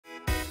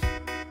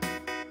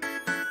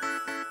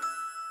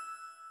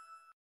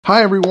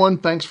Hi, everyone.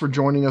 Thanks for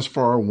joining us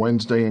for our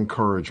Wednesday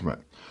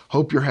encouragement.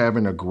 Hope you're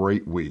having a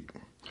great week.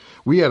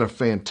 We had a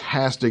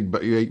fantastic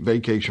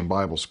vacation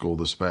Bible school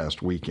this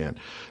past weekend.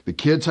 The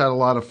kids had a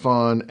lot of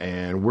fun,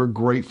 and we're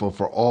grateful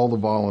for all the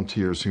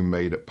volunteers who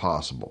made it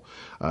possible.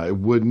 It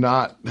would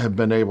not have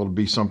been able to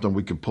be something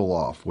we could pull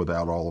off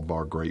without all of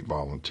our great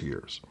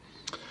volunteers.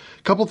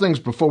 A couple things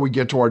before we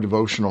get to our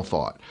devotional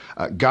thought.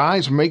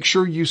 Guys, make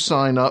sure you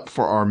sign up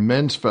for our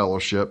men's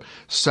fellowship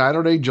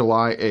Saturday,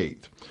 July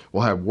 8th.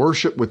 We'll have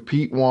worship with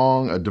Pete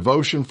Wong, a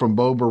devotion from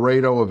Bo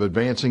Barreto of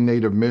Advancing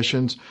Native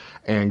Missions,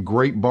 and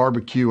great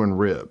barbecue and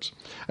ribs.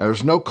 Now,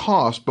 there's no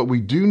cost, but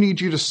we do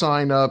need you to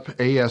sign up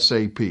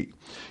ASAP.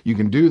 You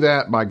can do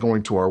that by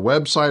going to our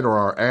website or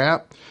our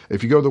app.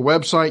 If you go to the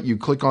website, you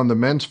click on the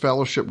Men's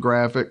Fellowship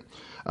graphic,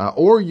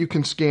 or you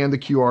can scan the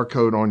QR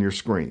code on your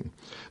screen.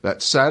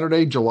 That's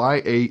Saturday, July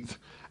 8th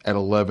at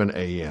 11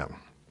 a.m.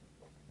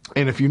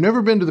 And if you've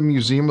never been to the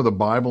Museum of the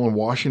Bible in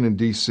Washington,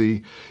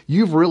 D.C.,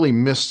 you've really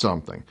missed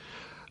something.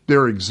 There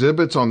are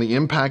exhibits on the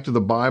impact of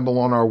the Bible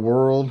on our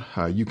world.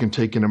 You can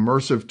take an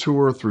immersive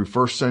tour through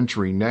first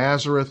century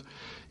Nazareth.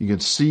 You can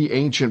see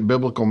ancient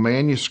biblical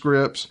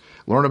manuscripts,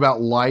 learn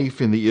about life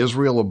in the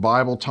Israel of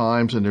Bible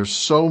times, and there's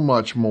so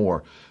much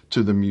more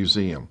to the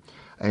museum.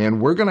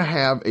 And we're going to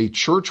have a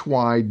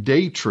church-wide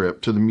day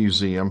trip to the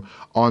museum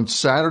on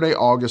Saturday,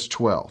 August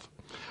 12th.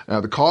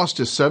 Now, the cost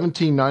is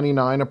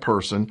 $17.99 a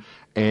person,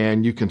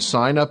 and you can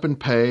sign up and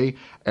pay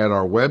at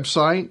our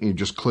website. You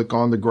just click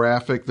on the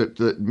graphic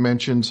that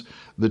mentions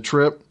the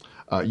trip.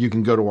 You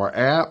can go to our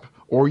app,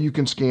 or you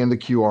can scan the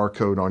QR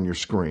code on your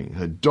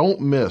screen. Don't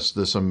miss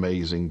this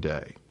amazing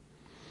day.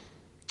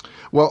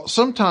 Well,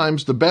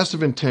 sometimes the best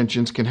of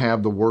intentions can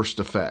have the worst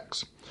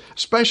effects,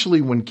 especially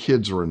when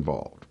kids are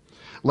involved.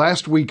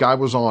 Last week, I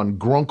was on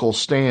Grunkle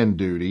stand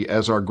duty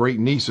as our great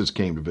nieces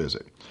came to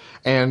visit.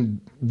 And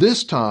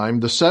this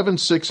time, the 7,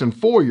 6, and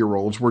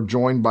 4-year-olds were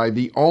joined by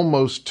the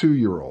almost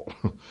 2-year-old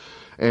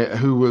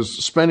who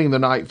was spending the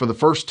night for the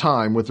first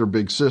time with her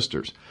big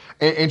sisters.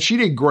 And she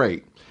did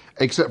great,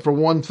 except for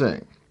one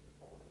thing.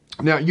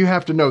 Now, you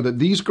have to know that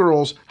these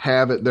girls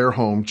have at their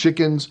home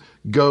chickens,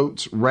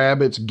 goats,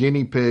 rabbits,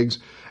 guinea pigs,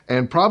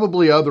 and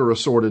probably other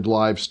assorted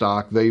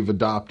livestock they've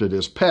adopted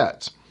as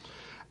pets.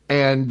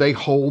 And they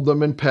hold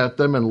them and pet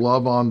them and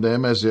love on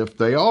them as if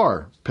they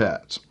are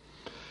pets.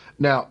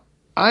 Now,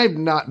 I've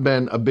not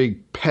been a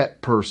big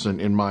pet person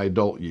in my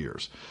adult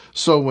years.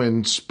 So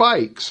when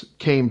Spikes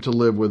came to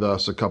live with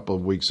us a couple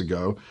of weeks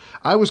ago,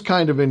 I was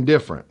kind of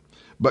indifferent.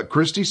 But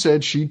Christy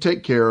said she'd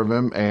take care of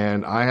him,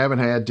 and I haven't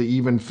had to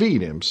even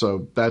feed him,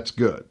 so that's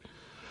good.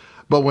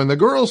 But when the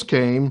girls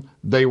came,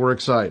 they were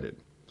excited.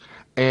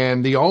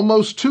 And the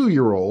almost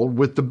 2-year-old,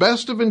 with the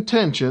best of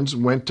intentions,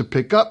 went to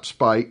pick up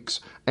Spikes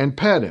and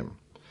pet him,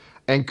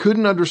 and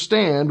couldn't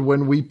understand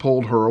when we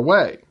pulled her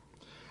away.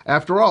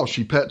 After all,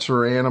 she pets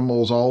her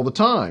animals all the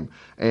time,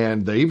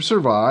 and they've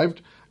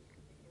survived,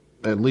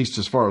 at least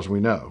as far as we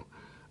know.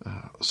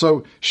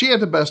 So she had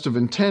the best of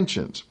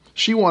intentions.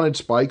 She wanted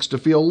Spikes to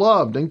feel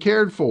loved and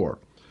cared for.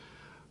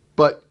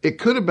 But it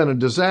could have been a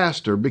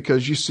disaster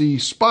because, you see,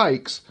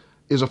 Spikes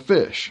is a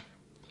fish.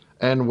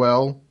 And,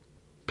 well,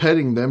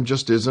 petting them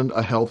just isn't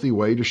a healthy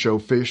way to show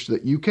fish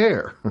that you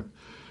care.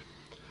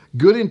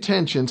 Good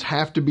intentions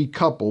have to be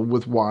coupled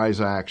with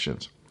wise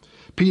actions.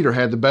 Peter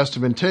had the best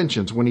of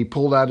intentions when he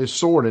pulled out his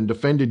sword and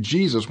defended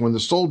Jesus when the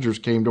soldiers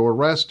came to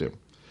arrest him.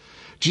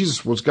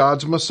 Jesus was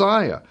God's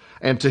Messiah,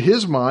 and to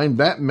his mind,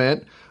 that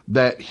meant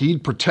that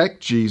he'd protect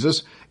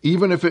Jesus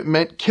even if it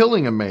meant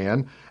killing a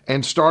man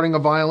and starting a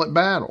violent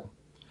battle.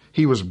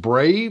 He was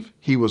brave,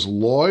 he was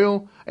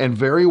loyal, and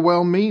very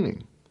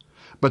well-meaning.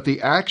 But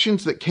the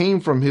actions that came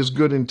from his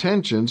good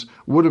intentions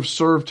would have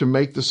served to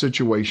make the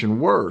situation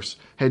worse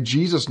had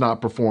Jesus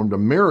not performed a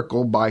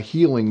miracle by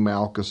healing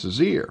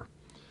Malchus's ear.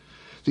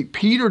 See,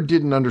 Peter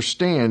didn't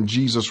understand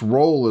Jesus'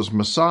 role as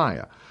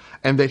Messiah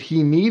and that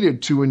he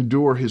needed to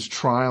endure his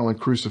trial and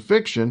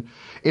crucifixion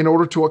in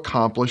order to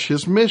accomplish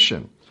his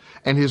mission.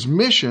 And his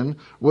mission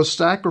was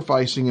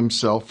sacrificing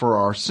himself for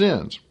our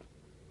sins.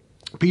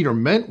 Peter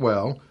meant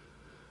well,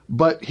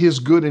 but his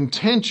good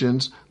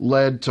intentions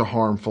led to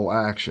harmful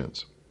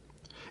actions.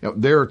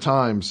 There are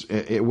times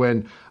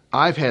when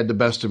I've had the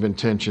best of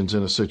intentions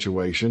in a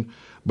situation,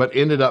 but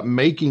ended up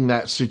making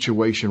that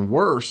situation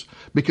worse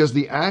because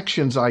the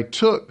actions I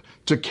took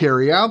to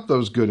carry out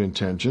those good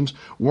intentions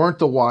weren't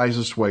the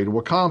wisest way to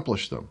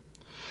accomplish them.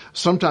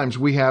 Sometimes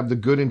we have the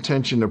good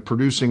intention of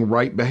producing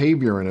right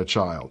behavior in a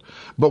child,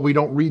 but we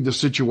don't read the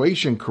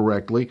situation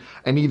correctly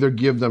and either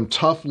give them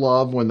tough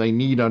love when they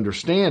need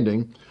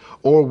understanding,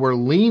 or we're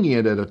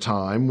lenient at a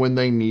time when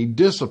they need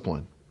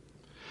discipline.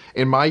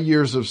 In my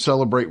years of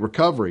Celebrate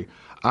Recovery,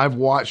 I've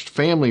watched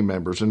family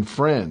members and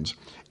friends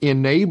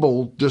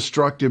enable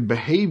destructive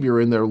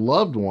behavior in their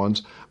loved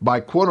ones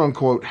by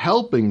quote-unquote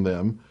helping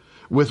them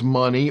with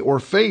money or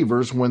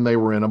favors when they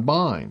were in a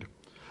bind.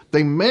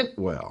 They meant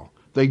well.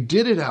 They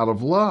did it out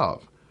of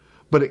love.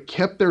 But it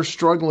kept their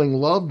struggling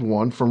loved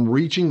one from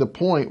reaching the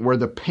point where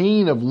the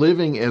pain of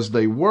living as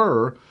they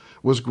were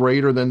was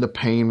greater than the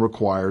pain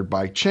required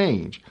by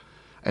change,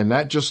 and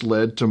that just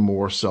led to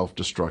more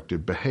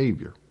self-destructive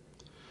behavior.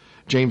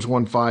 James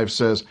 1:5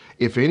 says,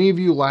 "If any of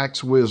you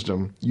lacks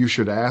wisdom, you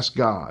should ask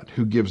God,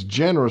 who gives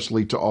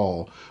generously to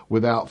all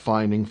without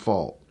finding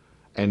fault,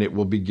 and it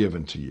will be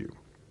given to you."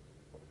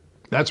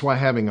 That's why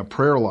having a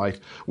prayer life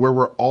where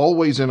we're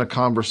always in a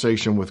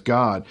conversation with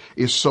God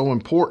is so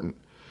important,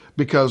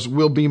 because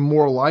we'll be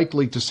more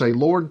likely to say,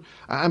 "Lord,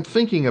 I'm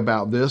thinking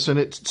about this, and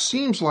it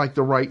seems like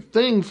the right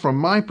thing from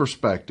my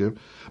perspective,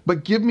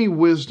 but give me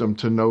wisdom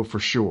to know for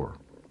sure."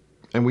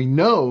 And we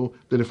know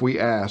that if we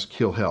ask,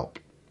 He'll help.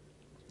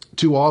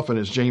 Too often,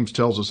 as James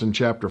tells us in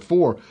chapter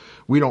 4,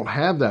 we don't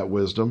have that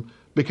wisdom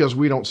because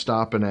we don't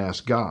stop and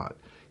ask God.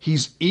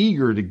 He's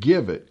eager to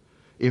give it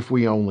if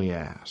we only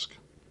ask.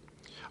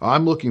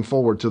 I'm looking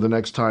forward to the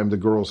next time the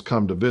girls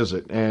come to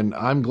visit, and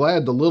I'm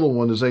glad the little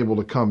one is able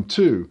to come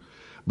too,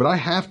 but I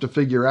have to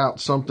figure out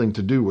something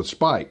to do with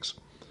spikes.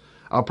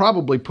 I'll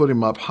probably put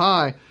him up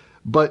high,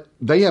 but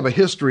they have a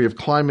history of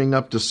climbing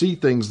up to see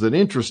things that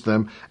interest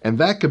them, and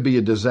that could be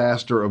a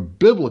disaster of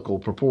biblical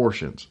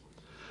proportions.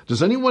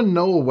 Does anyone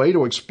know a way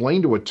to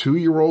explain to a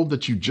 2-year-old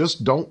that you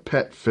just don't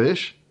pet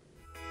fish?